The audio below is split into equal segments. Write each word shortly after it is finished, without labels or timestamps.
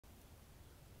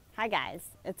Hi guys,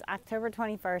 it's October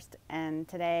 21st and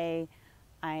today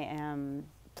I am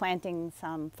planting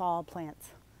some fall plants.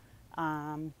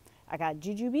 I got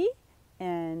Jujube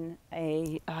and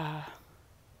I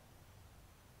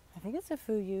think it's a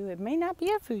Fuyu. It may not be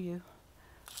a Fuyu.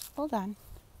 Hold on.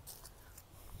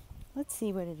 Let's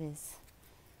see what it is.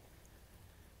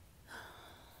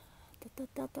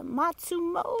 Matsumoto!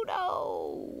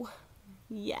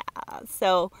 Yeah,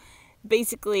 so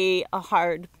basically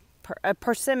a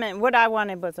persimmon. What I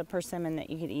wanted was a persimmon that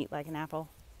you could eat like an apple.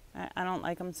 I don't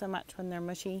like them so much when they're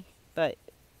mushy, but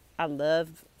I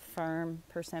love firm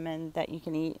persimmon that you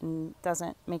can eat and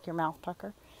doesn't make your mouth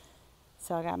pucker.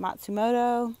 So I got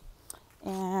Matsumoto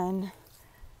and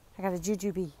I got a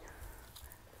Jujube,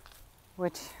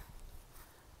 which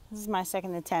this is my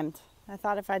second attempt. I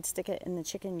thought if I'd stick it in the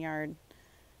chicken yard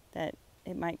that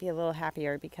it might be a little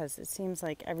happier, because it seems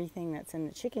like everything that's in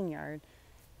the chicken yard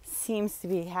seems to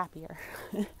be happier.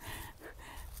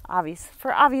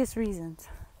 For obvious reasons.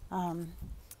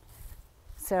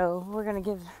 So we're going to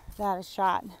give that a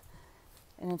shot.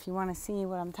 And if you want to see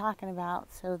what I'm talking about,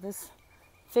 so this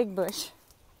fig bush,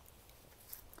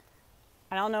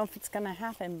 I don't know if it's going to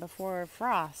happen before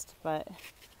frost, but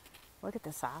look at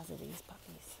the size of these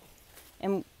puppies.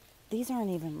 And these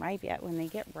aren't even ripe yet. When they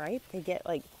get ripe, they get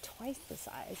like twice the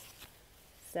size.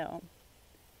 So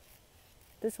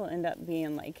this will end up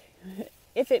being like,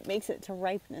 if it makes it to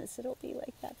ripeness, it'll be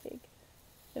like that big.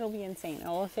 It'll be insane.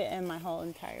 It'll fit in my whole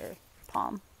entire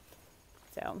palm.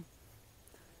 So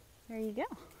there you go.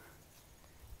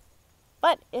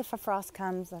 But if a frost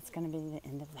comes, that's going to be the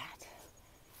end of that.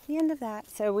 The end of that.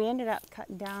 So we ended up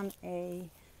cutting down you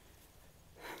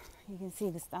can see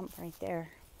the stump right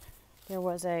there. There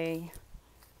was a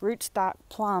rootstock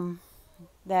plum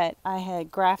that I had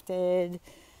grafted,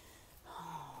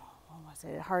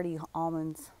 hardy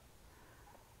almonds,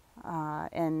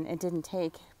 and it didn't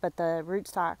take, but the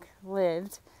rootstock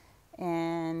lived,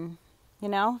 and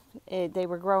they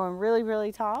were growing really,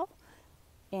 really tall,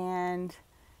 and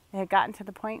it had gotten to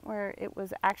the point where it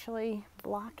was actually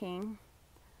blocking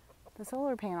the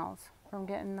solar panels from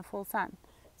getting the full sun.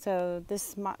 So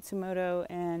this Matsumoto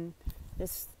and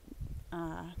this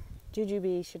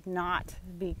Jujube should not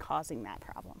be causing that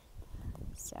problem.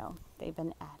 So they've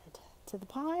been added to the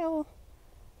pile.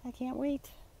 I can't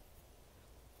wait.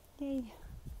 Yay.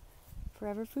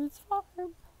 Forever Foods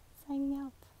Farm. Signing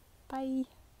out. Bye.